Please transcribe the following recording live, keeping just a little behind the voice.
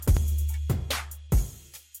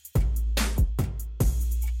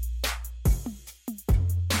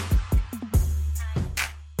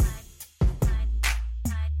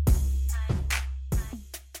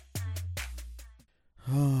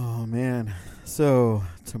So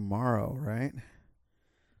tomorrow, right?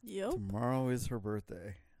 Yep. Tomorrow is her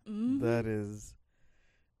birthday. Mhm. That is,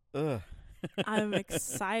 ugh. I'm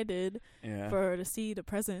excited Yeah. for her to see the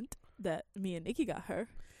present that me and Nikki got her.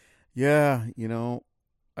 Yeah,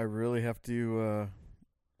 I really have to.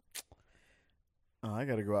 I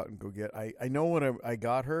got to go out and go get. I know what I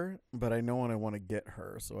got her, but I know what I want to get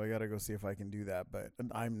her. So I got to go see if I can do that. But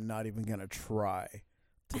I'm not even gonna try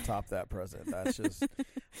to top that present. That's just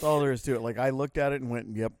that's all there is to it. Like I looked at it and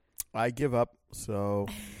went, "Yep, I give up." So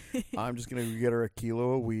I'm just gonna get her a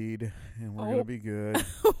kilo of weed, and we're gonna be good.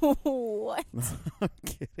 What? I'm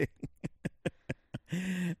kidding.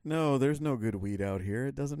 No, there's no good weed out here.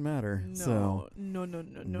 It doesn't matter. No. So No.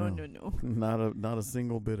 not a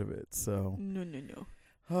single bit of it. So No.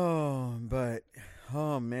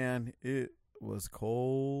 oh man, it was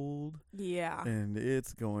cold Yeah. and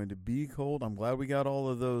it's going to be cold. I'm glad we got all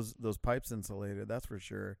of those pipes insulated. That's for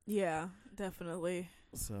sure. Yeah, definitely.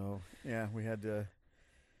 So yeah, we had to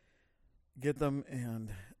get them, and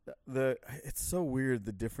it's so weird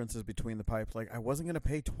the differences between the pipes. Like I wasn't gonna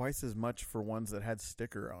pay twice as much for ones that had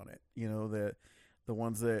sticker on it. The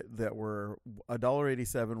ones that were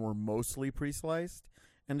 $1.87 were mostly pre-sliced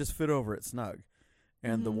and just fit over it snug,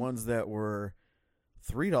 and the Mhm. ones that were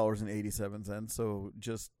 $3.87, so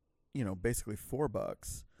just basically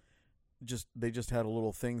 $4. They just had a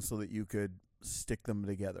little thing so that you could stick them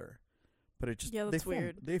together, but it just That's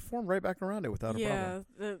weird. They formed right back around it without a problem.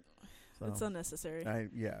 Yeah, So, it's unnecessary.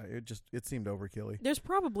 it seemed overkilly. There's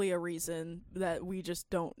probably a reason that we just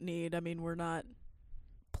don't need. I mean, we're not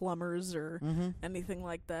plumbers or anything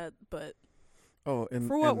like that, but Oh, and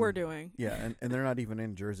for what and, we're doing. yeah, and they're not even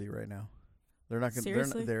in Jersey right now. They're not gonna.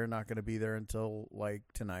 Seriously? They're not going to be there until like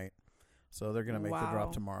tonight. So they're going to make the drop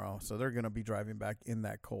Wow. tomorrow. So they're going to be driving back in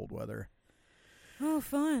that cold weather. Oh,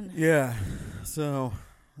 fun. Yeah. So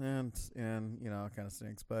and it kind of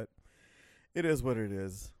stinks, but it is what it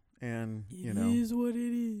is. And It is what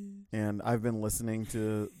it is. and I've been listening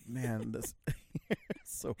to this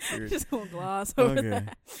it's so weird. Just gonna gloss over Okay.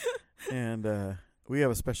 that. And we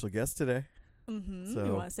have a special guest today. So-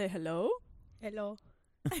 You want to say hello? Hello.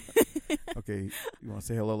 Okay, you want to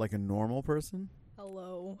say hello like a normal person?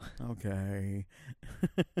 Hello. Okay.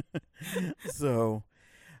 So,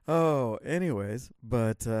 anyways,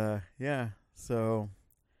 but yeah, so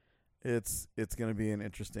it's going to be an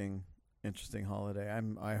interesting holiday.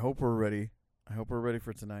 I hope we're ready. I hope we're ready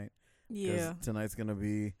for tonight. 'Cause Yeah. tonight's going to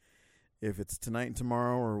be, if it's tonight and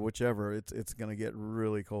tomorrow or whichever, it's going to get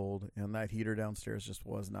really cold, and that heater downstairs just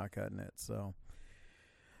was not cutting it. So,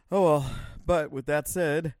 oh well. But with that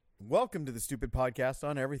said, welcome to the Stupid Podcast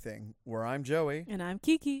on Everything, where I'm Joey. And I'm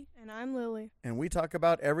Kiki. And I'm Lily. And we talk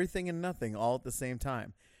about everything and nothing all at the same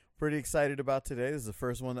time. Pretty excited about today. This is the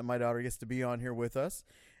first one that my daughter gets to be on here with us.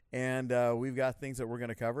 And we've got things that we're going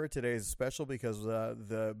to cover. Today is special because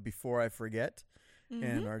the Before I Forget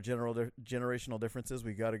and our generational differences.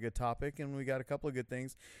 We got a good topic and we got a couple of good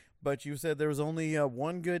things. But you said there was only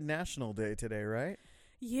one good national day today, right?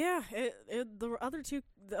 Yeah, the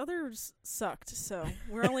others sucked, so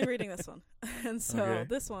we're only reading this one. And so Okay.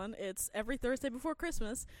 this one, it's every Thursday before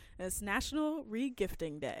Christmas, and it's National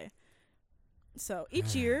Regifting Day. So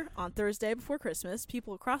each year, on Thursday before Christmas,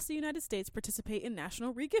 people across the United States participate in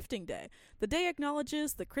National Regifting Day. The day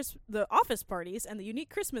acknowledges the office parties and the unique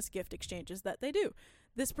Christmas gift exchanges that they do.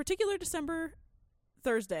 This particular December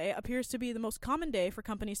Thursday appears to be the most common day for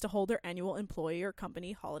companies to hold their annual employee or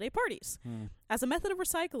company holiday parties. As a method of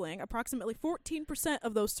recycling, approximately 14%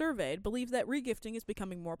 of those surveyed believe that regifting is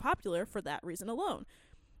becoming more popular for that reason alone.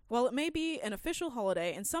 While it may be an official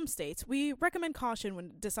holiday in some states, we recommend caution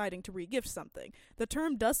when deciding to regift something. The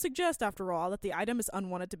term does suggest, after all, that the item is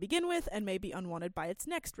unwanted to begin with and may be unwanted by its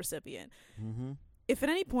next recipient. Mm-hmm. If at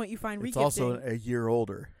any point you find It's regifting... also a year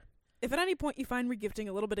older. If at any point you find regifting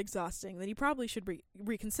a little bit exhausting, then you probably should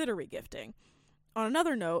reconsider regifting. On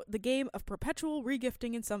another note, the game of perpetual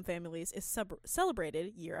regifting in some families is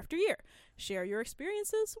celebrated year after year. Share your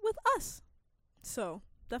experiences with us. So,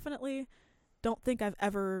 definitely don't think I've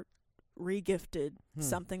ever regifted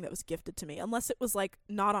something that was gifted to me, unless it was, like,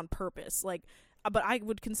 not on purpose. Like, but I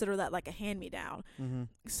would consider that, like, a hand-me-down. Mm-hmm.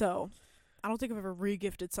 So, I don't think I've ever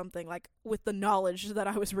regifted something, like, with the knowledge that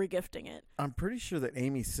I was regifting it. I'm pretty sure that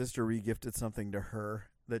Amy's sister regifted something to her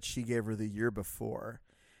that she gave her the year before.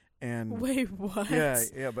 And Wait, what?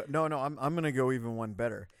 yeah, but no, I'm going to go even one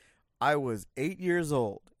better. I was 8 years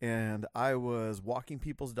old, and I was walking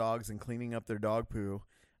people's dogs and cleaning up their dog poo.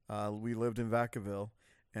 We lived in Vacaville,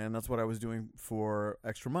 and that's what I was doing for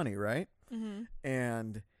extra money, right? Mm-hmm.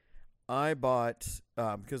 And I bought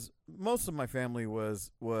because most of my family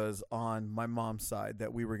was on my mom's side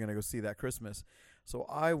that we were going to go see that Christmas. So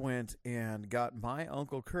I went and got my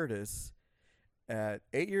Uncle Curtis at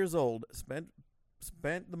 8 years old, spent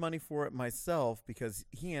the money for it myself because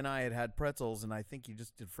he and I had pretzels, and I think he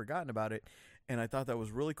just had forgotten about it. And I thought that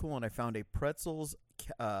was really cool, and I found a pretzels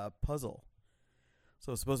puzzle.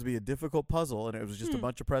 So it's supposed to be a difficult puzzle, and it was just a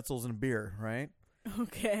bunch of pretzels and beer, right?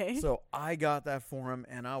 Okay. So I got that for him,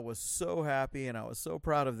 and I was so happy, and I was so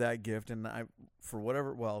proud of that gift. And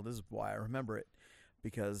this is why I remember it,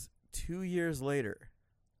 because 2 years later,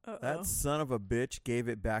 that son of a bitch gave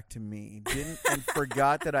it back to me. And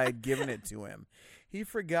forgot that I had given it to him. He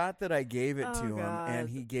forgot that I gave it to him, and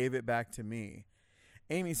he gave it back to me.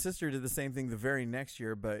 Amy's sister did the same thing the very next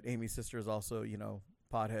year, but Amy's sister is also,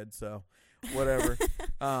 pothead, so whatever.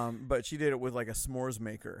 But she did it with like a s'mores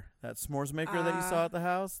maker. That s'mores maker that you saw at the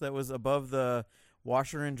house that was above the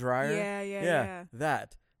washer and dryer. Yeah.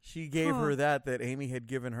 That. She gave her that Amy had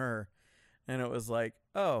given her. And it was like,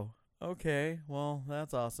 oh, okay, well,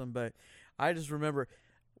 that's awesome. But I just remember,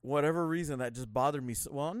 whatever reason, that just bothered me.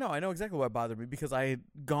 Well, no, I know exactly what bothered me, because I had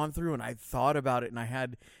gone through and I thought about it, and I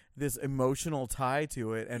had this emotional tie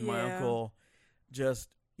to it. And my uncle just,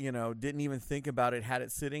 didn't even think about it, had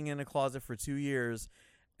it sitting in a closet for 2 years,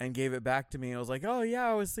 and gave it back to me. And I was like, oh, yeah,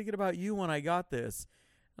 I was thinking about you when I got this.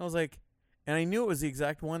 And I was like, and I knew it was the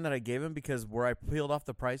exact one that I gave him, because where I peeled off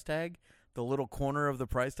the price tag, the little corner of the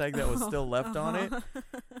price tag that was still left on it,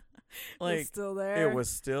 like, it's still there. It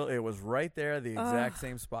was right there, the exact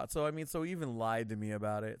same spot. So, so he even lied to me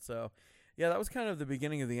about it. So, yeah, that was kind of the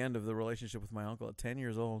beginning of the end of the relationship with my uncle at 10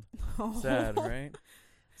 years old. Sad, right?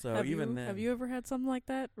 So have then. You ever had something like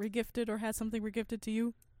that regifted, or had something regifted to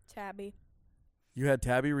you? Tabby. You had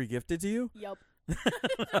Tabby regifted to you? Yup.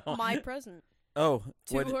 No. My present. Oh.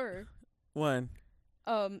 To her. When?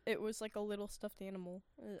 It was like a little stuffed animal.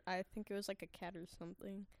 I think it was like a cat or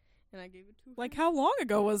something. And I gave it to her. Like, how long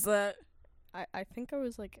ago was that? I think I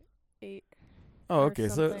was like 8. Oh, okay.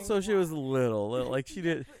 Something. So she was little. Like, she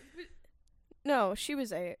did. No, she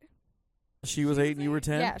was 8. She was 8 and you were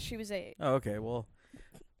 10? Yeah, she was 8. Oh, okay. Well,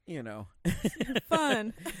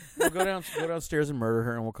 Fun. We'll go downstairs and murder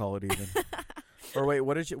her, and we'll call it even. Or wait,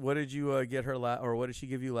 what did you get her or what did she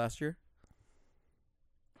give you last year?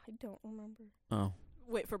 I don't remember. Oh.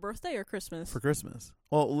 Wait, for birthday or Christmas? For Christmas.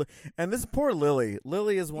 Well, and this poor Lily.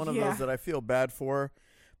 Lily is one of those that I feel bad for,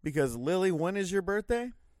 because Lily, when is your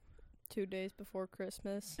birthday? 2 days before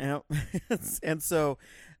Christmas. And so,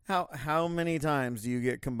 how many times do you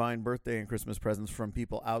get combined birthday and Christmas presents from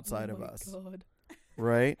people outside of us? God.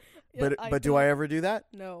 Right? Yeah, but do I ever do that?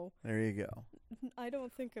 No. There you go. I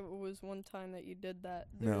don't think it was one time that you did that.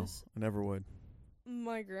 No, I never would.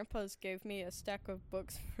 My grandpa's gave me a stack of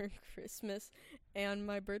books for Christmas and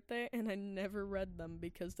my birthday, and I never read them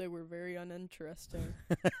because they were very uninteresting.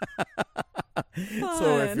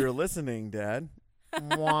 So if you're listening, Dad,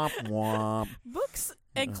 womp womp. Books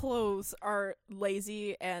and clothes are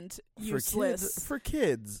lazy and useless. For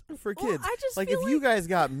kids. Well, I just like, feel if you guys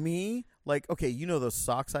got me, like, okay, those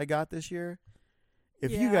socks I got this year?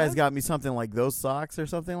 If you Yeah. guys got me something like those socks or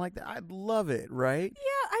something like that, I'd love it, right?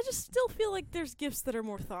 Yeah, I just still feel like there's gifts that are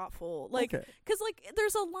more thoughtful. Like, Okay. because, like,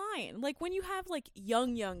 there's a line. Like, when you have, like,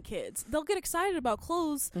 young kids, they'll get excited about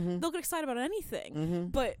clothes. Mhm. They'll get excited about anything. Mm-hmm.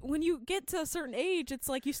 But when you get to a certain age, it's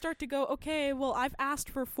like you start to go, okay, well, I've asked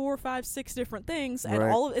for 4, 5, 6 different things, and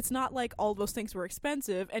Right. it's not like all of those things were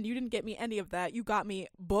expensive, and you didn't get me any of that. You got me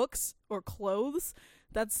books or clothes.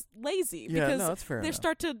 That's lazy, Yeah, because no, that's fair they enough.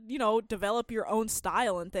 start to, develop your own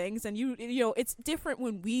style and things, and it's different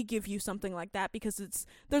when we give you something like that, because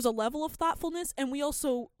there's a level of thoughtfulness, and we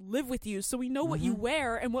also live with you, so we know what you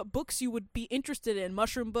wear and what books you would be interested in,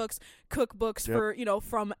 mushroom books, cookbooks Yep. for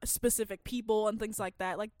from specific people and things like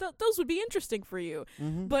that. Like those would be interesting for you.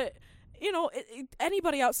 Mm-hmm. But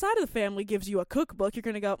anybody outside of the family gives you a cookbook, you're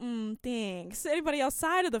gonna go, thanks. Anybody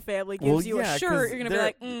outside of the family gives you a shirt, you're gonna be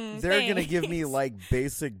like, they're gonna thanks. give me like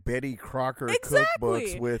basic Betty Crocker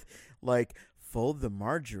Exactly. cookbooks with like, fold the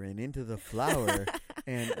margarine into the flour,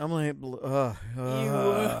 and I'm like,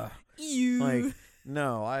 You. like,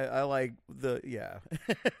 no, I like but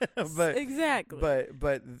exactly.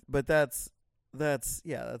 but that's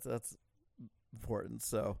important.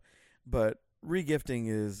 So, but regifting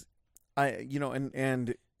is,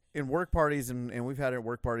 and in work parties, and we've had it at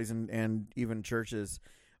work parties and even churches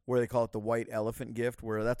where they call it the white elephant gift,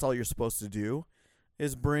 where that's all you're supposed to do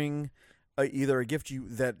is bring either a gift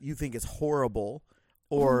that you think is horrible,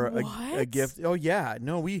 or a gift. Oh yeah,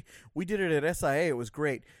 no, we did it at SIA. It was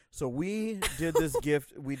great. So we did this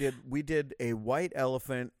gift. We did a white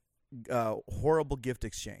elephant horrible gift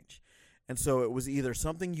exchange. And so it was either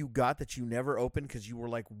something you got that you never opened because you were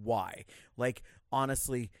like, why? Like,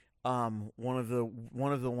 honestly, one of the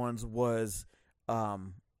ones was,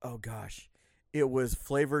 oh gosh, it was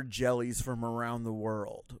flavored jellies from around the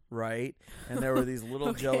world, right? And there were these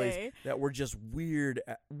little jellies that were just weird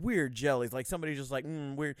jellies. Like somebody just like,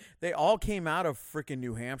 weird. They all came out of freaking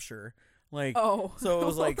New Hampshire. Like, so it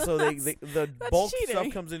was like, so the bulk cheating.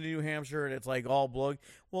 stuff comes into New Hampshire and it's like all blood.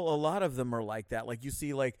 Well, a lot of them are like that. Like you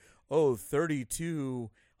see like, 32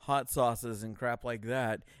 hot sauces and crap like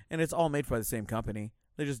that. And it's all made by the same company.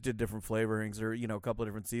 They just did different flavorings or, a couple of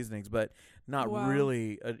different seasonings, but not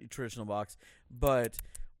really a traditional box. But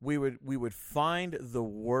we would find the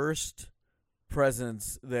worst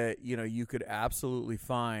presents that, you could absolutely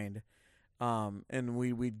find. And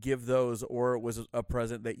we'd give those, or it was a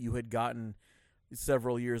present that you had gotten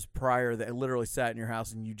several years prior that literally sat in your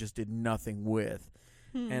house and you just did nothing with.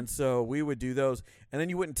 And so we would do those, and then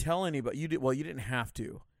you wouldn't tell anybody. You didn't have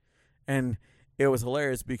to. And it was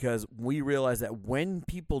hilarious because we realized that when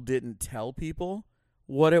people didn't tell people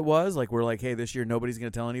what it was, like we're like, hey, this year nobody's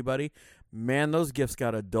going to tell anybody, man, those gifts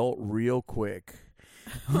got adult real quick.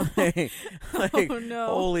 like, Oh, no.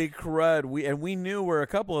 Holy crud. We knew where a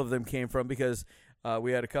couple of them came from because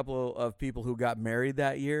we had a couple of people who got married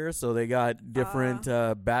that year, so they got different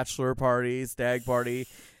bachelor parties, stag party,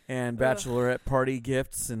 and bachelorette party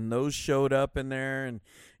gifts, and those showed up in there. And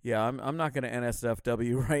yeah, I'm not going to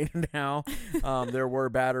NSFW right now. There were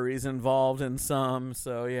batteries involved in some,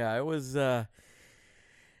 so yeah, it was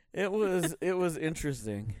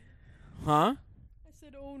interesting, huh? I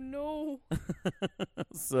said, "Oh no."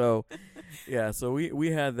 So yeah, so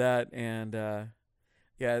we had that, and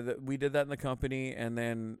we did that in the company, and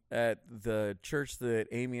then at the church that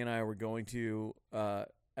Amy and I were going to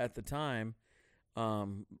at the time.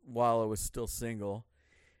 While I was still single,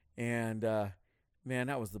 and man,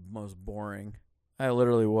 that was the most boring. I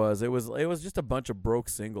literally was. It was just a bunch of broke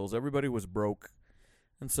singles. Everybody was broke,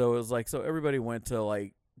 and so it was like, so everybody went to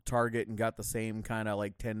like Target and got the same kind of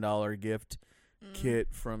like $10 gift kit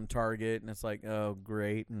from Target, and it's like, oh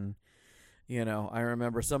great. And I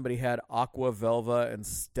remember somebody had Aqua Velva and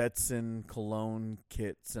Stetson cologne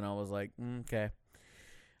kits, and I was like, okay,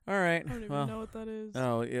 all right. I don't even know what that is.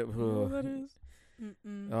 Oh, I don't know what that is.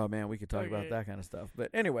 Oh man, we could talk about that kind of stuff.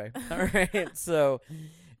 But anyway, all right. So,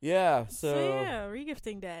 yeah. So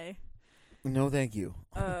regifting day. No, thank you.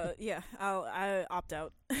 Yeah, I opt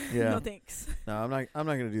out. Yeah. No thanks. No, I'm not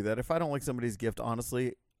going to do that. If I don't like somebody's gift,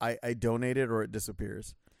 honestly, I donate it or it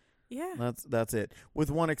disappears. Yeah. That's it.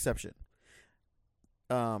 With one exception.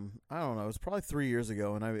 I don't know. It was probably 3 years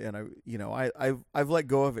ago, and I've let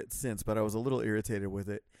go of it since, but I was a little irritated with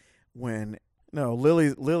it when. No,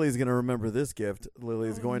 Lily's going to remember this gift.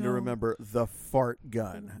 Lily's going to remember the fart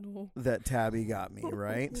gun that Tabby got me,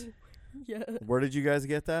 right? Yeah. Where did you guys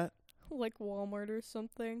get that? Like Walmart or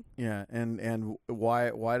something. Yeah, and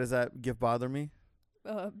why does that gift bother me?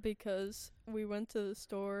 Because we went to the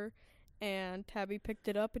store and Tabby picked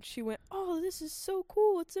it up and she went, "Oh, this is so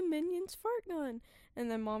cool. It's a Minions fart gun." And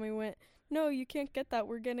then Mommy went, "No, you can't get that.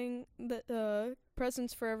 We're getting the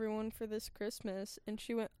presents for everyone for this Christmas." And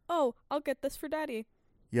she went, "Oh, I'll get this for Daddy."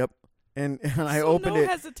 Yep. And I so opened it. No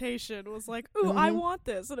hesitation. Was like, "Ooh, I want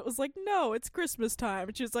this." And it was like, "No, it's Christmas time."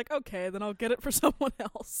 And she was like, "Okay, then I'll get it for someone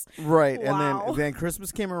else." Right. Wow. And then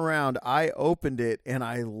Christmas came around. I opened it and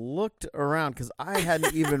I looked around because I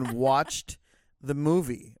hadn't even watched the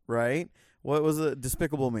movie, right? What was it?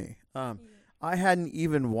 Despicable Me. I hadn't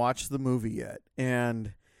even watched the movie yet.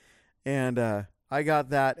 And I got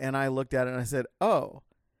that and I looked at it and I said, "Oh."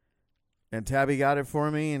 And Tabby got it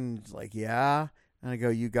for me and it's like, "Yeah." And I go,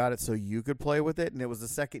 "You got it so you could play with it?" And it was the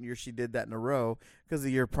second year she did that in a row because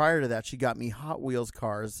the year prior to that, she got me Hot Wheels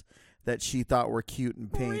cars that she thought were cute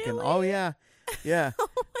and pink. Really? And oh, yeah. Yeah.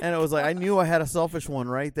 And it was like, I knew I had a selfish one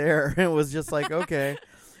right there. It was just like, okay.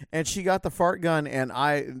 And she got the fart gun and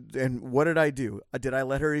what did I do? Did I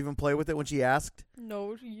let her even play with it when she asked?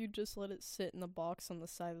 No, you just let it sit in the box on the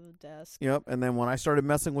side of the desk. Yep. And then when I started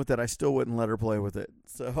messing with it, I still wouldn't let her play with it.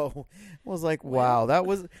 So I was like, wow, that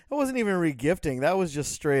wasn't even regifting. That was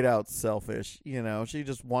just straight out selfish. She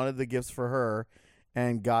just wanted the gifts for her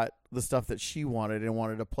and got the stuff that she wanted and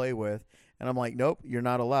wanted to play with. And I'm like, nope, you're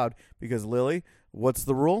not allowed because Lily, what's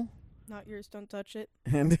the rule? Not yours, don't touch it.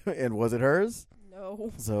 And was it hers?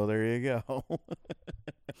 No. So there you go.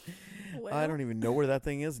 Well, I don't even know where that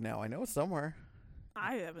thing is now. I know it's somewhere.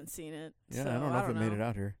 I haven't seen it. Yeah, so I don't know if it made it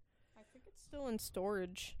out here. I think it's still in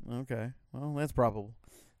storage. Okay. Well, that's probable.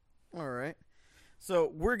 All right.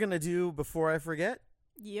 So we're going to do Before I Forget.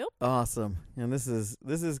 Yep. Awesome. And this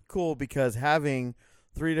is cool because having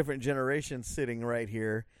 3 different generations sitting right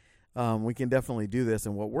here, we can definitely do this.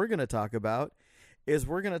 And what we're going to talk about is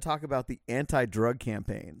we're going to talk about the anti-drug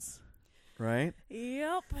campaigns, right?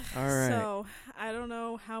 Yep. All right. So I don't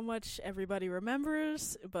know how much everybody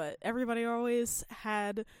remembers, but everybody always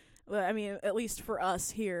had, well, I mean, at least for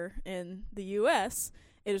us here in the U.S.,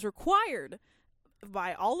 it is required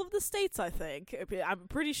by all of the states, I think, I'm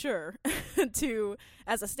pretty sure, to,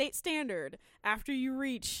 as a state standard, after you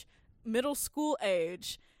reach middle school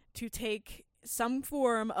age, to take some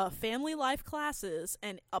form of family life classes,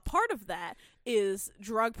 and a part of that is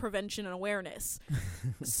drug prevention and awareness.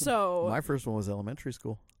 So My first one was elementary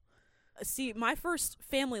school. see, my first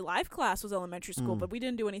family life class was elementary school, but we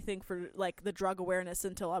didn't do anything for like the drug awareness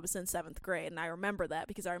until I was in 7th grade. And I remember that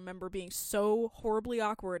because I remember being so horribly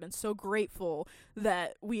awkward and so grateful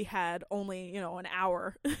that we had only, an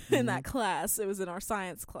hour in that class. It was in our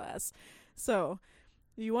science class. So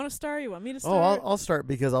you want to start? You want me to start? Oh, I'll start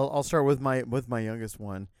because I'll start with my youngest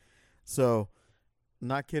one. So,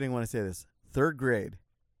 not kidding when I say this. Third grade,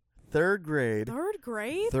 Third grade?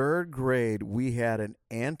 we had an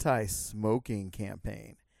anti-smoking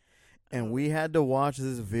campaign, and we had to watch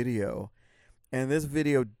this video, and this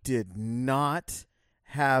video did not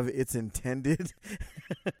have its intended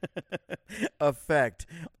effect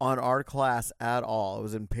on our class at all. It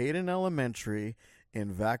was in Payton Elementary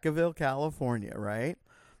in Vacaville, California, right?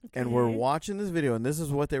 And we're watching this video, and this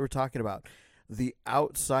is what they were talking about. The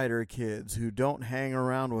outsider kids who don't hang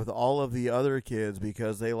around with all of the other kids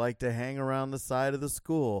because they like to hang around the side of the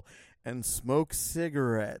school and smoke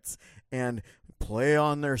cigarettes and play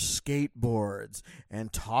on their skateboards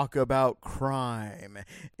and talk about crime.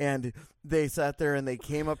 And they sat there and they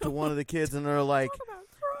came up to one of the kids and they're like,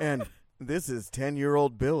 and this is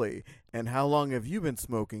 10-year-old Billy. And how long have you been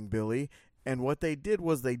smoking, Billy? And what they did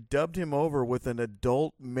was they dubbed him over with an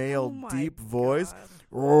adult male deep voice.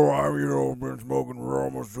 Oh, I've been smoking for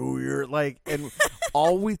almost 2 years. And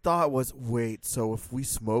all we thought was, wait, so if we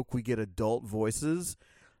smoke, we get adult voices?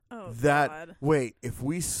 Oh, God. Wait, if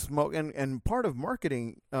we smoke, and part of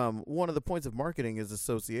marketing, one of the points of marketing is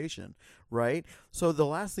association, right? So the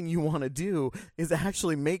last thing you want to do is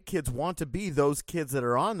actually make kids want to be those kids that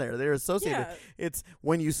are on there. They're associated. Yeah. It's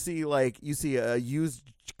when you see a used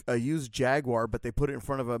Jaguar, but they put it in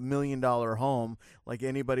front of $1 million home. Like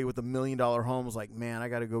anybody with $1 million home is like, man, I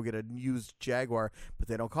got to go get a used Jaguar, but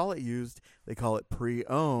they don't call it used. They call it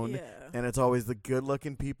pre-owned. Yeah. And it's always the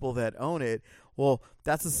good-looking people that own it. Well,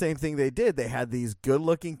 that's the same thing they did. They had these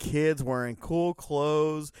good-looking kids wearing cool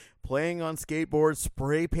clothes, playing on skateboards,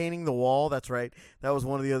 spray painting the wall. That's right. That was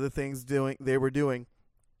one of the other things they were doing,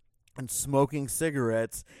 and smoking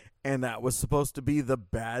cigarettes. And that was supposed to be the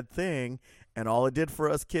bad thing. And all it did for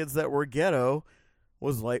us kids that were ghetto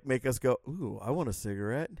was make us go, ooh, I want a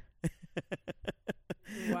cigarette.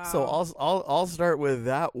 Wow. So I'll start with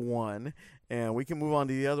that one, and we can move on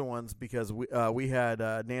to the other ones because we had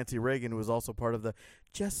Nancy Reagan, who was also part of the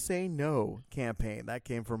Just Say No campaign. That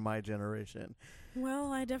came from my generation.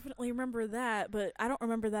 Well, I definitely remember that, but I don't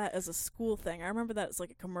remember that as a school thing. I remember that as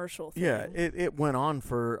like a commercial thing. Yeah, it went on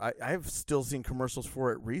for I've still seen commercials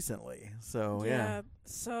for it recently. So yeah.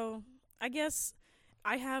 So I guess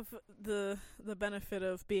I have the benefit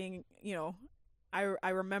of being, I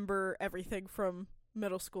remember everything from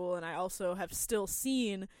middle school, and I also have still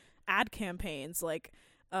seen ad campaigns like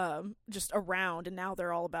just around, and now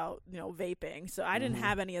they're all about vaping. So I didn't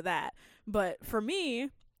have any of that, but for me,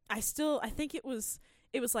 I think it was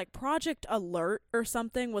like Project Alert or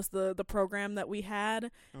something was the program that we had.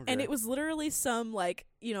 Okay. And it was literally some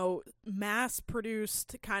mass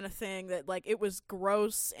produced kind of thing that it was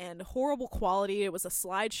gross and horrible quality. It was a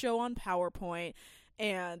slideshow on PowerPoint,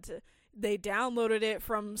 and they downloaded it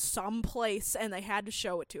from some place and they had to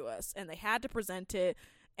show it to us and they had to present it.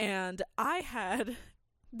 And I had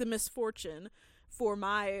the misfortune for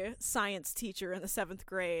my science teacher in the 7th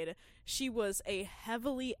grade. She was a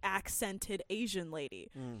heavily accented Asian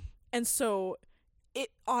lady. And so it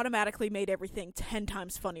automatically made everything 10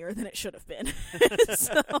 times funnier than it should have been.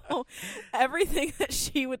 So everything that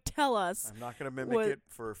she would tell us, I'm not going to mimic it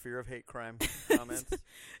for fear of hate crime comments.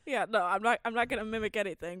 Yeah, no, I'm not going to mimic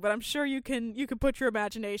anything, but I'm sure you can put your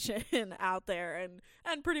imagination out there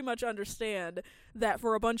and pretty much understand that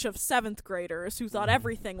for a bunch of 7th graders who thought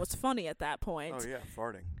everything was funny at that point. Oh yeah,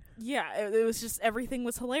 farting. Yeah, it was just everything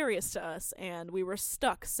was hilarious to us, and we were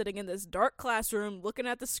stuck sitting in this dark classroom looking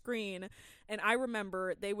at the screen. And I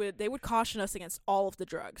remember they would caution us against all of the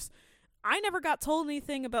drugs. I never got told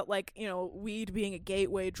anything about weed being a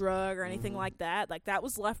gateway drug or anything like that. Like that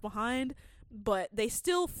was left behind. but they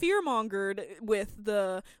still fearmongered with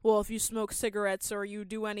the, well, if you smoke cigarettes or you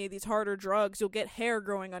do any of these harder drugs, you'll get hair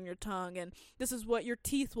growing on your tongue, and this is what your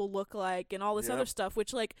teeth will look like, and all this other stuff,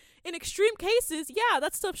 which, like, in extreme cases, yeah,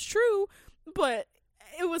 that stuff's true, but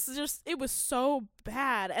it was so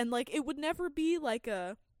bad, and, like, it would never be, like,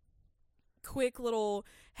 a quick little,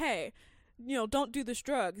 hey, don't do this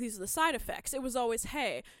drug, these are the side effects. It was always,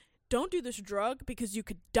 hey, don't do this drug because you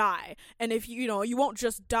could die. And if you won't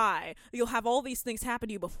just die, you'll have all these things happen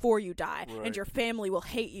to you before you die. Right. And your family will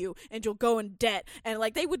hate you and you'll go in debt. And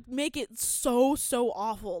like they would make it so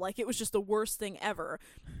awful. Like it was just the worst thing ever.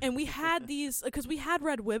 And we had these, because we had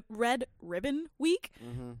Red Ribbon Week.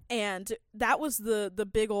 Mm-hmm. And that was the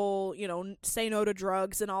big ol', say no to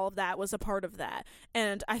drugs and all of that was a part of that.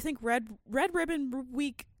 And I think Red Ribbon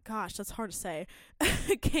Week, gosh, that's hard to say,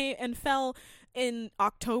 came and fell in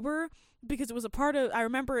October because it was a part of, I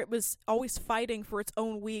remember it was always fighting for its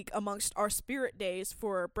own week amongst our spirit days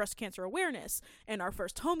for breast cancer awareness and our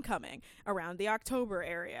first homecoming around the October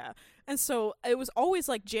area. And so it was always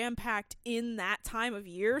like jam-packed in that time of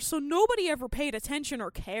year, so nobody ever paid attention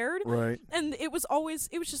or cared. Right. And it was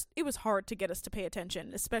hard to get us to pay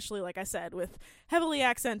attention, especially, like I said, with heavily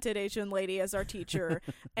accented Asian lady as our teacher.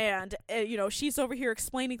 And, she's over here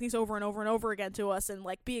explaining things over and over and over again to us and,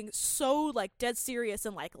 like, being so, like, dead serious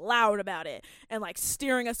and, like, loud about it and, like,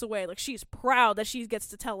 steering us away. Like, she's proud that she gets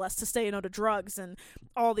to tell us to say no to drugs and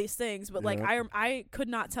all these things. But, like, I could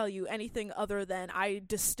not tell you anything other than I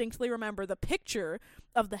distinctly remember the picture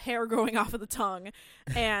of the hair growing off of the tongue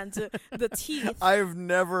and the teeth. I've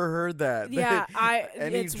never heard that. Yeah,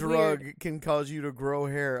 any it's drug weird. can cause you to grow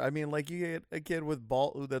hair. I mean, like you get a kid with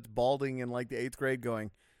that's balding in like the 8th grade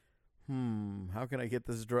going, how can I get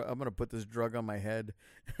this drug? I'm gonna put this drug on my head.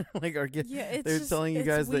 Like, they're telling you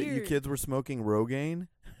guys that you kids were smoking Rogaine.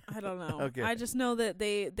 I don't know. Okay. I just know that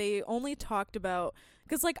they only talked about,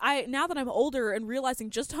 because like now that I'm older and realizing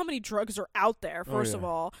just how many drugs are out there, first of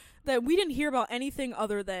all, that we didn't hear about anything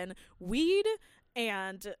other than weed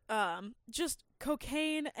and just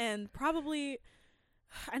cocaine and probably,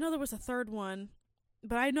 I know there was a third one,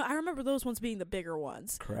 but I remember those ones being the bigger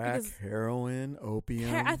ones. Crack, heroin,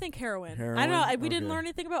 opium. I think heroin. Heroin? I don't know. We Okay. didn't learn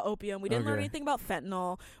anything about opium. We didn't learn anything about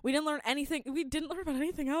fentanyl. We didn't learn anything. We didn't learn about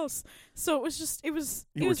anything else. So it was just, it was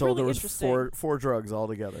You were was told really there was interesting. four drugs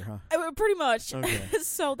altogether, huh? Pretty much. Okay.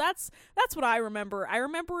 So that's what I remember. I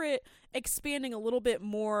remember it expanding a little bit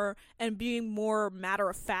more and being more matter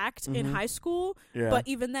of fact in high school. Yeah. But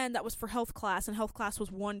even then, that was for health class, and health class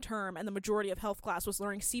was one term, and the majority of health class was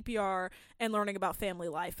learning CPR and learning about family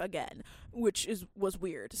life again, which was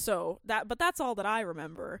weird. So that's all that I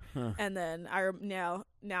remember. Huh. And then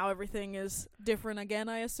now everything is different again,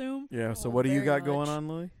 I assume. Yeah. So Oh, what do you very got going much. on,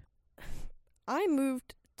 Lily? I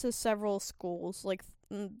moved to several schools. Like,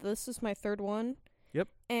 this is my third one. Yep.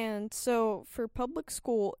 And so for public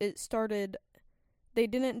school, it started, they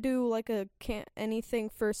didn't do like anything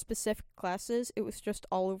for specific classes. It was just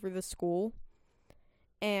all over the school.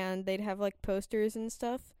 And they'd have like posters and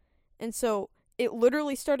stuff. And so it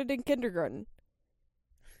literally started in kindergarten.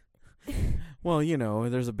 Well,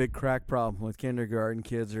 there's a big crack problem with kindergarten.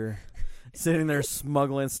 Kids are sitting there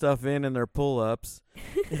smuggling stuff in their pull-ups.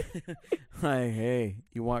 Like, hey,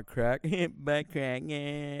 you want crack? Buy crack,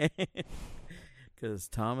 yeah. Because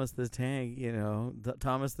Thomas the Tank,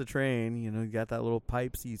 Thomas the Train, got that little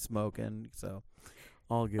pipes he's smoking, so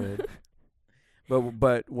all good.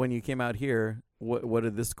 But when you came out here, what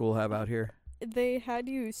did this school have out here? They had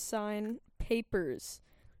you sign papers,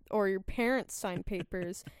 or your parents sign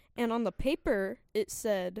papers, and on the paper it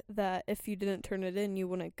said that if you didn't turn it in, you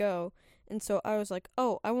wouldn't go. And so I was like,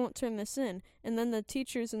 oh, I won't turn this in. And then the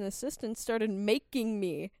teachers and assistants started making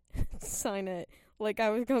me sign it. Like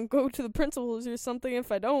I was going to go to the principals or something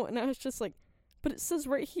if I don't. And I was just like, but it says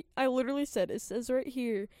right here. I literally said, it says right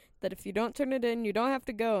here that if you don't turn it in, you don't have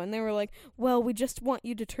to go. And they were like, well, we just want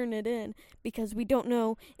you to turn it in because we don't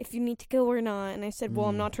know if you need to go or not. And I said, well,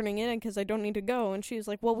 I'm not turning it in because I don't need to go. And she was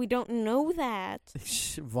like, well, we don't know that.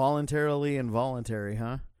 Voluntarily involuntary,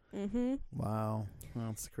 huh? Mm-hmm. Wow.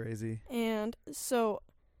 That's crazy. And so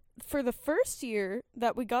for the first year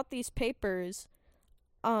that we got these papers,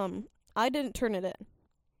 I didn't turn it in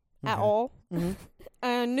at all. Mm-hmm.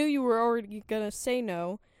 I knew you were already going to say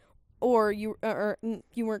no, or you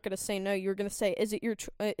weren't going to say no. You were going to say, is it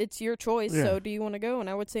it's your choice, Yeah. so do you want to go? And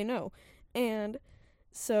I would say no. And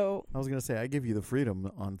so I was going to say, I give you the freedom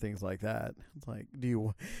on things like that. It's like,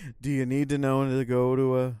 do you need to know to go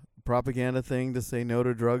to a propaganda thing to say no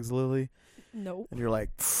to drugs, Lily? no. And you're like,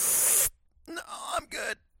 no, I'm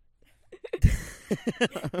good.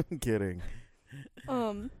 I'm kidding.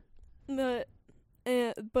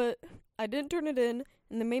 But I didn't turn it in,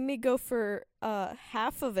 and they made me go for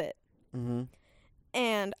half of it. Mm-hmm.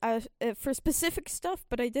 And I for specific stuff,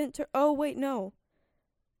 but I didn't turn. Oh wait, no.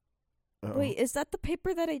 Uh-oh. Wait, is that the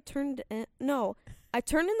paper that I turned in? No, I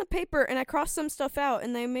turned in the paper and I crossed some stuff out,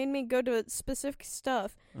 and they made me go to specific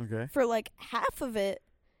stuff Okay. for like half of it.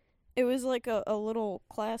 It was like a little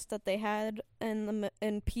class that they had in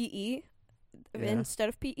PE instead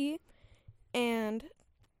of PE, and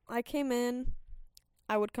I came in.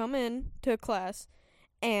 I would come in to a class,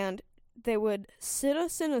 and they would sit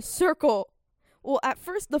us in a circle. Well, at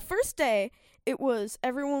first, the first day, it was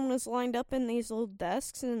everyone was lined up in these little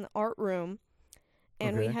desks in the art room,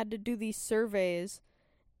 and we Okay. had to do these surveys,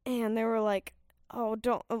 and they were like, "Oh,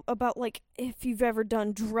 don't about like if you've ever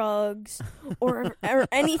done drugs or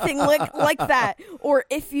anything like that, or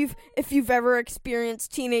if you've ever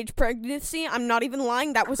experienced teenage pregnancy." I'm not even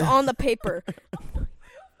lying. That was on the paper.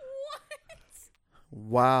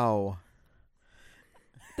 Wow.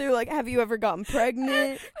 They were like, "Have you ever gotten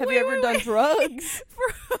pregnant? Have Wait, you ever wait, done wait. drugs?"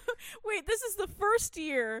 Wait, this is the first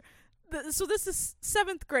year. So this is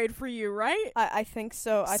 7th grade for you, right? I think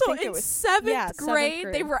so. I so think in it was 7th 7th grade,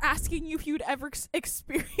 they grade. were asking you if you'd ever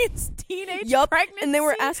experienced teenage Yup, pregnancy. and they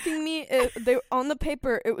were asking me. They on the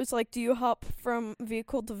paper. It was like, "Do you hop from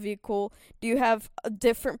vehicle to vehicle? Do you have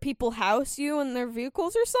different people house you in their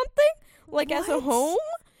vehicles or something, like as a What? home?"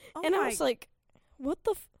 Oh And I my- was like, "What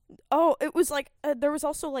the?" Oh, it was like there was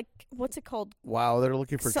also like what's it called? Wow, they're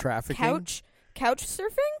looking for trafficking. Couch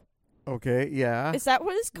surfing. Okay, yeah. Is that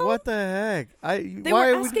what it's called? What the heck? They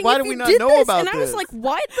why were asking why if do we you not did know this, about and this? I was like,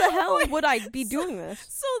 "Why the hell would I be doing this?"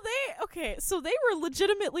 So they were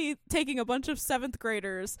legitimately taking a bunch of 7th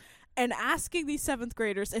graders and asking these 7th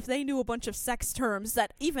graders if they knew a bunch of sex terms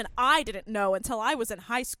that even I didn't know until I was in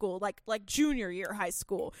high school, like junior year high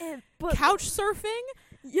school. But Couch surfing,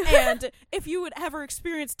 yeah. and if you would ever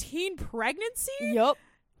experience teen pregnancy Yup.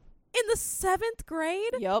 in the 7th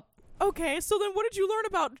grade. Yup. Okay, so then what did you learn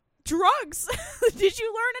about drugs? Did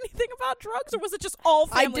you learn anything about drugs, or was it just all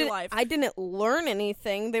family life? I didn't learn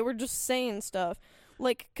anything. They were just saying stuff.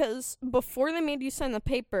 Like, because before they made you sign the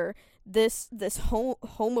paper, this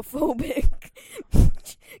homophobic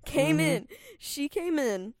came Mhm. in. She came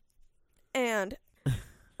in, and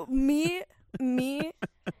me,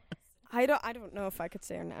 I don't know if I could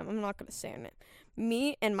say her name. I'm not gonna say her name.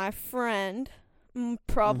 Me and my friend,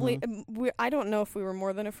 probably. I don't know if we were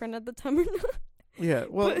more than a friend at the time or not. Yeah,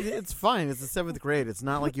 well, But- it's fine. It's the 7th grade. It's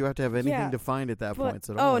not like you have to have anything Yeah, defined at that But, point.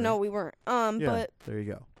 So don't oh worry. no, we weren't. Yeah, But there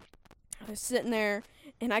you go. I was sitting there,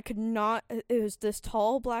 and I could not. It was this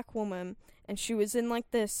tall black woman, and she was in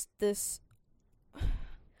like this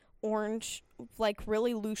orange, like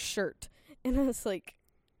really loose shirt, and I was like,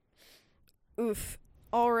 "Oof!"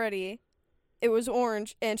 Already, it was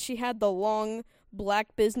orange, and she had the long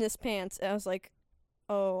black business pants. And I was like,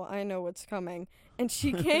 "Oh, I know what's coming." And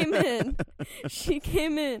she came in. She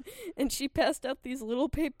came in, and she passed out these little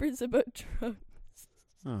papers about drugs.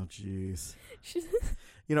 Oh, jeez. She's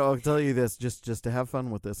You know, I'll tell you this, just to have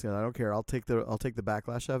fun with this. I don't care. I'll take the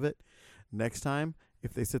backlash of it. Next time,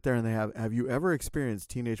 if they sit there and they have you ever experienced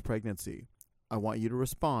teenage pregnancy? I want you to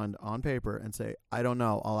respond on paper and say, "I don't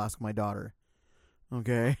know. I'll ask my daughter."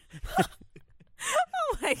 Okay?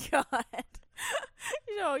 Oh my god.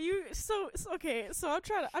 Okay, so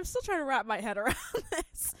I'm still trying to wrap my head around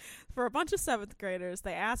this. For a bunch of 7th graders,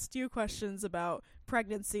 they asked you questions about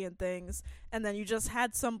pregnancy and things, and then you just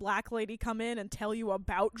had some black lady come in and tell you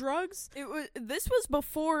about drugs. This was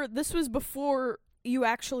before you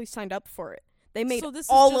actually signed up for it. They made So this is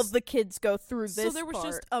all just- of the kids go through this. So there was part.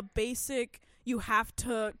 just a basic, you have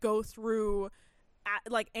to go through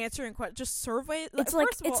answering questions, just survey. It's like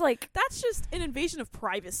first of it's all, like that's just an invasion of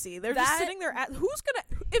privacy. They're just That- sitting there who's gonna,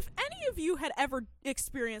 if any of you had ever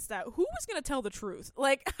experienced that, who was gonna tell the truth?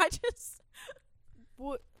 Like, I just,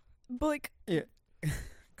 what, but like Yeah.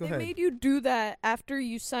 Go they ahead. made you do that after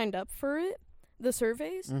you signed up for it, the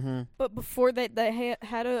surveys. Mm-hmm. But before that, they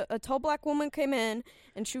had a tall black woman came in,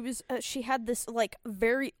 and she had this like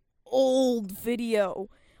very old video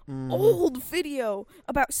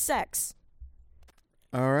about sex.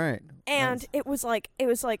 All right. And Nice. it was like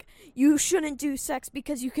you shouldn't do sex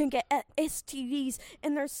because you can get STDs,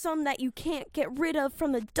 and there's some that you can't get rid of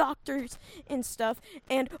from the doctors and stuff.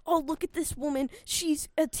 And oh, look at this woman, she's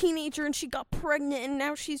a teenager and she got pregnant, and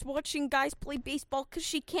now she's watching guys play baseball because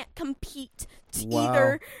she can't compete Wow.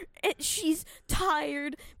 either. And she's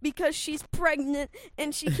tired because she's pregnant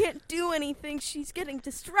and she can't do anything. She's getting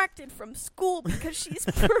distracted from school because she's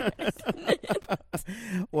pregnant.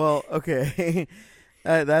 Well, okay.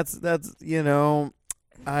 That's you know,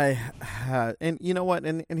 and you know what,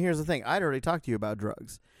 and here's the thing. I'd already talked to you about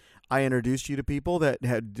drugs. I introduced you to people that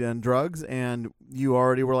had done drugs, and you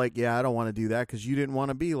already were like, yeah, I don't want to do that because you didn't want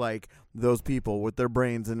to be like those people with their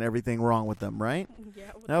brains and everything wrong with them, right?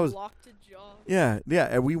 Yeah, with That was- locked jaw. Yeah,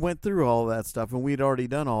 and we went through all that stuff, and we'd already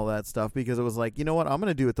done all that stuff because it was like, you know what, I'm going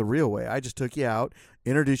to do it the real way. I just took you out,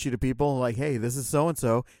 introduced you to people, like, hey, this is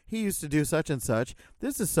so-and-so. He used to do such and such.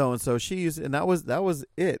 This is so-and-so. She used, and that was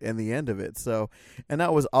it and the end of it. So, and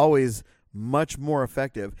that was always much more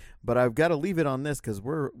effective. But I've got to leave it on this because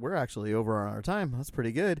we're actually over on our time. That's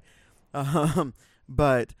pretty good.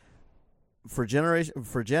 But for Gen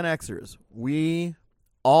Xers, we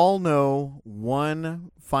all know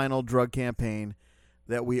one final drug campaign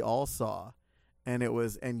that we all saw, and it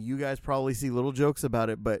was, and you guys probably see little jokes about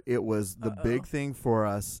it, but it was the big thing for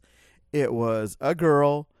us. It was a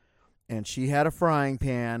girl, and she had a frying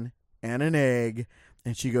pan and an egg,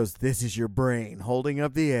 and she goes, "This is your brain," holding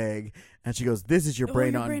up the egg, and she goes, "This is your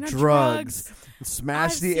brain, your on, brain on drugs."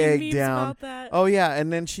 Smash I've the seen egg memes down. about that. Oh yeah,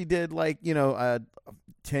 and then she did, like,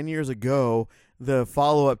 10 years ago, the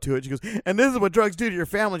follow-up to it, she goes, "And this is what drugs do to your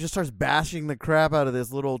family." Just starts bashing the crap out of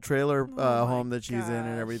this little trailer my home that she's in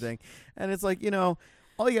and gosh. everything. And it's like,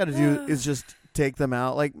 all you got to do is just take them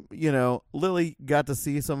out. Like, Lily got to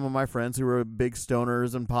see some of my friends who were big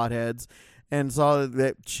stoners and potheads and saw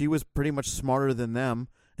that she was pretty much smarter than them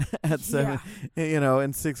at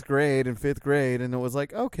in sixth grade and fifth grade. And it was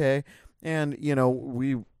like, okay. And,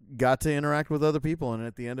 we got to interact with other people. And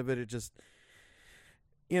at the end of it, it just,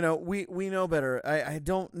 we know better. I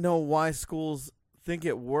don't know why schools think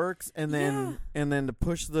it works, and then to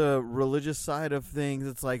push the religious side of things,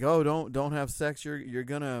 it's like, oh, don't have sex, you're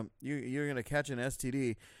gonna catch an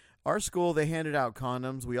STD. Our school, they handed out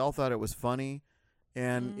condoms. We all thought it was funny,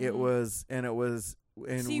 and it was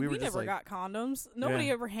See, we were we just never like, got condoms. Nobody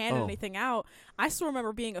Yeah. ever handed Oh. anything out. I still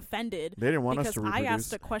remember being offended they didn't want us because to I reproduce.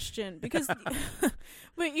 asked a question because,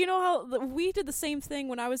 but you know how we did the same thing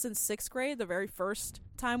when I was in sixth grade. The very first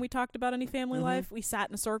time we talked about any family Mhm. life, we sat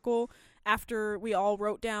in a circle after we all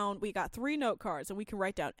wrote down. We got 3 note cards, and we could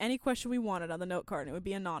write down any question we wanted on the note card, and it would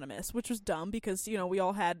be anonymous, which was dumb because we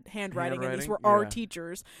all had handwriting and these were our Yeah.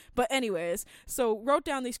 teachers. But anyways, so wrote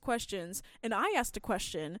down these questions, and I asked a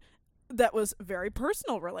question that was very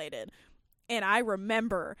personal related. And I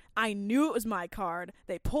remember, I knew it was my card.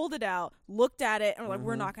 They pulled it out, looked at it, and were like,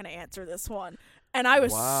 "We're Mhm. not going to answer this one." And I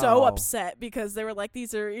was Wow. so upset because they were like,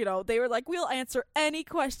 these are, they were like, "We'll answer any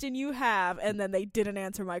question you have." And then they didn't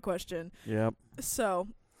answer my question. Yep. So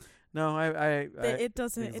No, it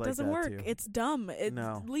doesn't things it like doesn't that work. too. It's dumb.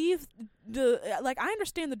 No. Leave I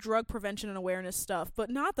understand the drug prevention and awareness stuff, but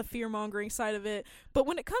not the fear mongering side of it. But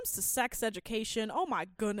when it comes to sex education, oh my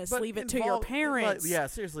goodness, But leave it to your parents. Yeah,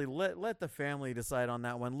 seriously, let the family decide on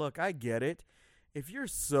that one. Look, I get it. If you're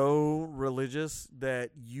so religious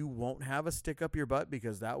that you won't have a stick up your butt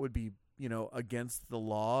because that would be, against the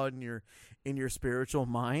law in your spiritual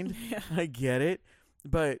mind, Yeah. I get it.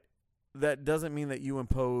 But that doesn't mean that you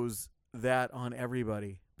impose that on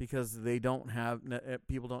everybody because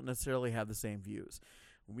people don't necessarily have the same views.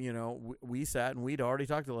 We sat and we'd already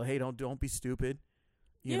talked to, hey, don't be stupid,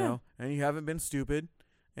 Yeah. and you haven't been stupid.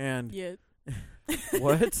 And Yet.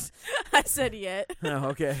 what? I said yet. Oh,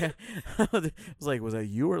 okay. I was like, was that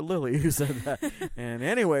you or Lily who said that? And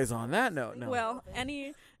anyways, on that note, no. Well,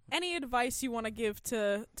 any advice you want to give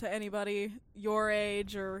to anybody your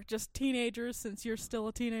age or just teenagers, since you're still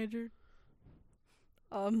a teenager?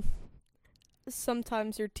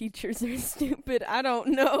 Sometimes your teachers are stupid. I don't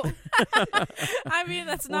know. I mean,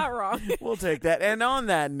 that's not wrong. We'll take that. And on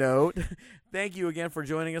that note, thank you again for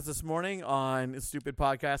joining us this morning on Stupid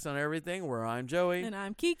Podcast on Everything, where I'm Joey. And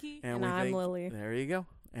I'm Kiki. And we I'm think- Lily. There you go.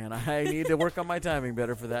 And I need to work on my timing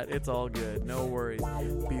better for that. It's all good. No worries.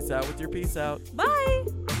 Peace out with your peace out. Bye.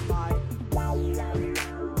 Bye.